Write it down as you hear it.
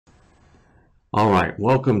All right,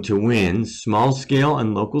 welcome to WINS, Small Scale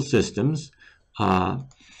and Local Systems,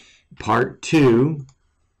 Part 2.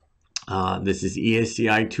 This is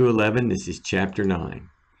ESCI 211. This is Chapter 9.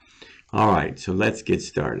 All right, so let's get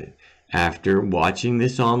started. After watching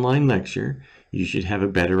this online lecture, you should have a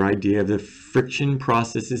better idea of the friction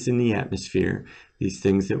processes in the atmosphere, these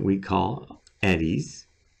things that we call eddies,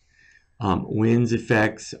 winds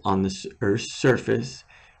effects on the Earth's surface,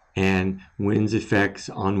 and winds effects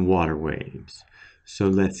on water waves. So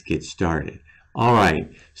let's get started. All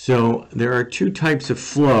right, so there are two types of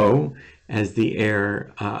flow as the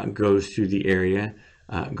air goes through the area,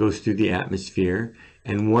 goes through the atmosphere,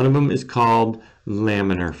 and one of them is called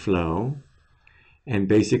laminar flow. And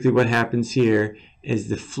basically what happens here is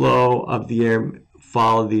the flow of the air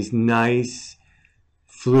follow these nice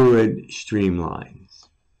fluid streamlines.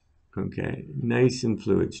 Okay, nice and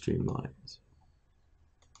fluid streamlines.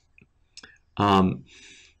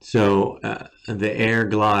 So the air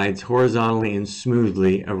glides horizontally and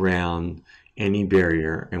smoothly around any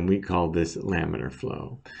barrier, and we call this laminar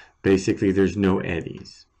flow. Basically, there's no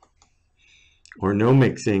eddies or no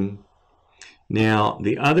mixing. Now,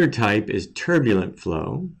 the other type is turbulent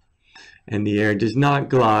flow, and the air does not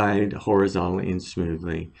glide horizontally and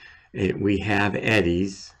smoothly. We have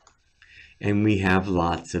eddies, and we have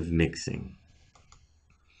lots of mixing.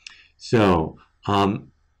 So,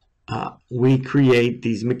 we create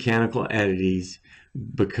these mechanical eddies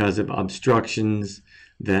because of obstructions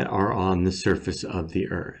that are on the surface of the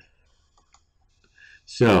Earth.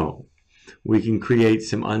 So we can create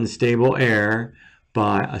some unstable air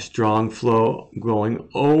by a strong flow going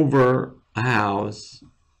over a house,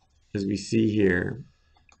 as we see here,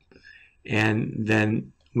 and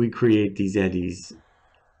then we create these eddies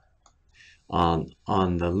on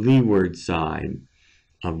the leeward side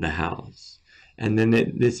of the house. And then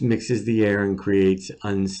this mixes the air and creates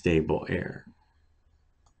unstable air.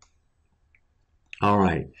 All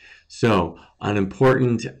right, so an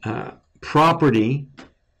important property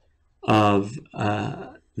of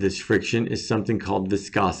this friction is something called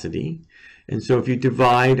viscosity. And so if you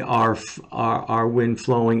divide our wind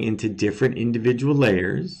flowing into different individual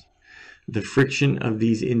layers, the friction of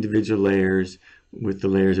these individual layers with the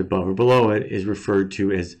layers above or below it is referred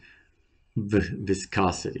to as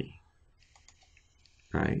viscosity.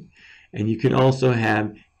 Right? And you can also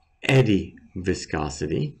have eddy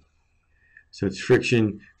viscosity. So it's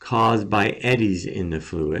friction caused by eddies in the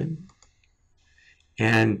fluid.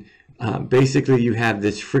 And basically you have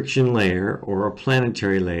this friction layer or a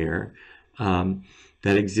planetary layer that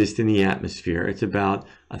exists in the atmosphere. It's about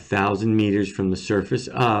 1,000 meters from the surface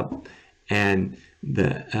up, and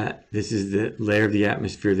this is the layer of the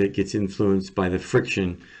atmosphere that gets influenced by the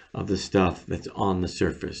friction of the stuff that's on the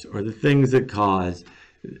surface, or the things that cause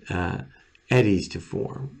eddies to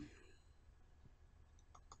form.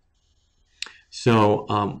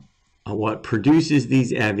 So what produces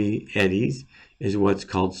these eddies is what's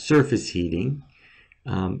called surface heating,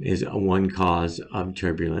 is one cause of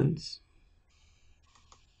turbulence.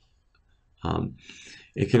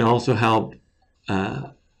 It can also help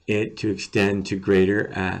it to extend to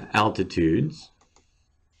greater altitudes.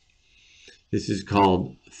 This is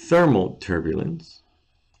called thermal turbulence.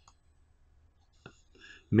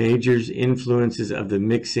 Major influences of the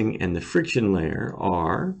mixing and the friction layer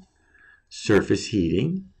are surface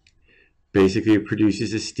heating. Basically, it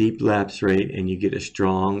produces a steep lapse rate and you get a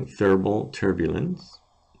strong thermal turbulence.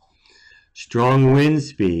 Strong wind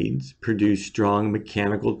speeds produce strong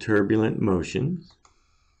mechanical turbulent motions.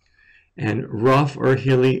 And rough or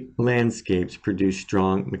hilly landscapes produce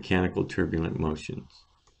strong mechanical turbulent motions.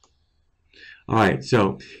 All right,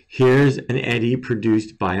 so here's an eddy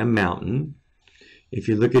produced by a mountain. If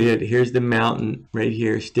you look at it, here's the mountain right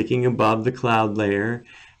here sticking above the cloud layer,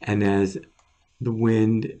 and as the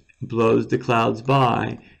wind blows the clouds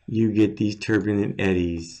by, you get these turbulent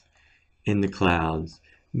eddies in the clouds,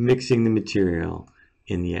 mixing the material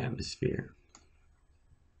in the atmosphere.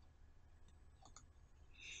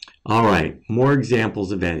 All right, more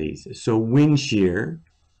examples of eddies. So wind shear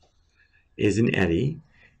is an eddy,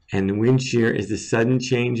 and wind shear is the sudden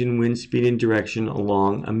change in wind speed and direction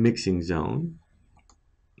along a mixing zone.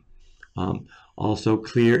 Also,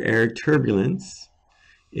 clear air turbulence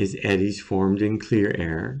is eddies formed in clear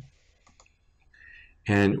air.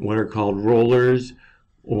 And what are called rollers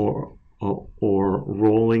or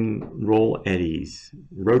roll eddies,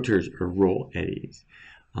 rotors or roll eddies.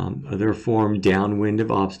 They're formed downwind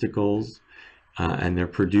of obstacles, and they're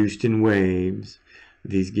produced in waves.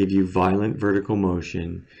 These give you violent vertical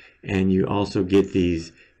motion, and you also get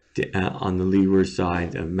these on the leeward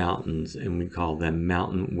side of mountains, and we call them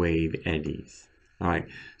mountain wave eddies. All right,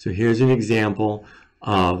 so here's an example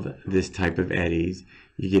of this type of eddies.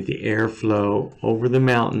 You get the airflow over the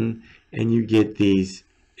mountain, and you get these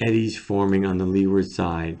eddies forming on the leeward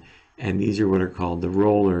side, and these are what are called the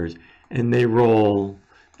rollers, and they roll,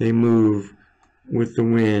 they move with the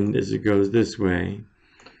wind as it goes this way,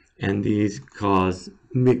 and these cause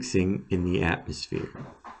mixing in the atmosphere.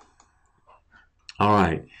 All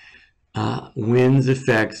right, wind's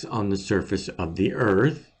effects on the surface of the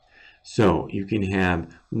earth. So you can have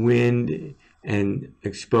wind and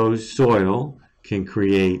exposed soil can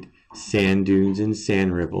create sand dunes and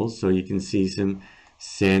sand ripples. So you can see some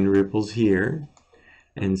sand ripples here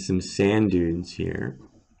and some sand dunes here.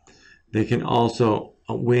 They can also,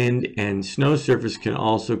 wind and snow surface can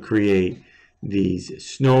also create these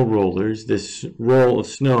snow rollers. This roll of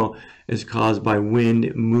snow is caused by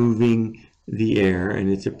wind moving the air, and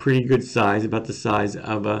it's a pretty good size, about the size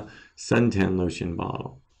of a suntan lotion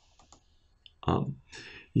bottle.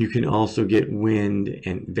 You can also get wind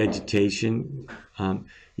and vegetation.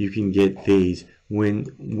 You can get these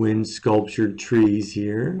wind sculptured trees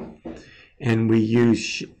here, and we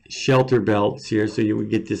use shelter belts here, so you would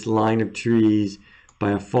get this line of trees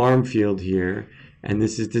by a farm field here, and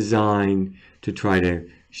this is designed to try to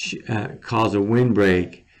cause a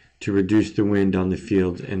windbreak to reduce the wind on the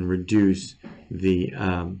field and reduce the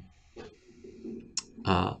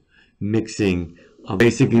mixing.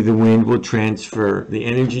 Basically, the wind will transfer, the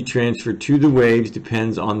energy transfer to the waves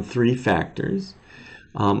depends on three factors.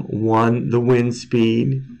 One, the wind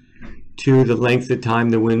speed. Two, the length of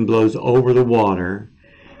time the wind blows over the water.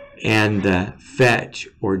 And the fetch,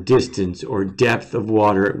 or distance, or depth of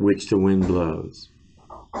water at which the wind blows.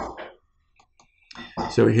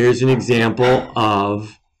 So here's an example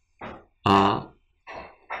of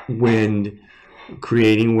wind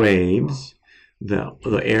creating waves.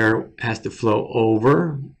 The air has to flow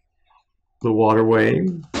over the water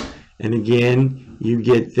wave, and again you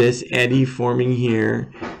get this eddy forming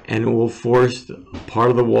here, and it will force part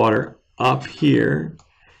of the water up here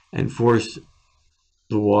and force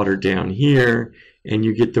the water down here, and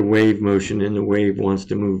you get the wave motion, and the wave wants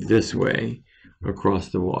to move this way across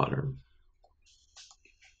the water.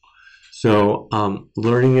 So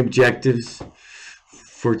learning objectives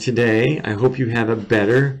for today, I hope you have a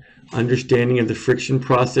better understanding of the friction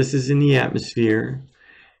processes in the atmosphere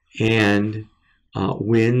and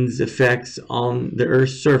wind's effects on the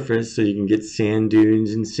Earth's surface, so you can get sand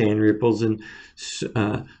dunes and sand ripples and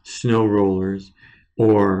snow rollers,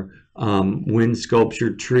 or wind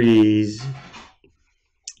sculptured trees,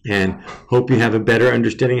 and hope you have a better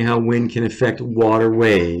understanding of how wind can affect water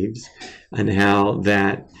waves, and how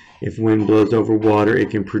that if wind blows over water,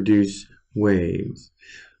 it can produce waves.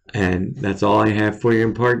 And that's all I have for you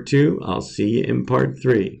in part 2. I'll see you in part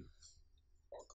 3.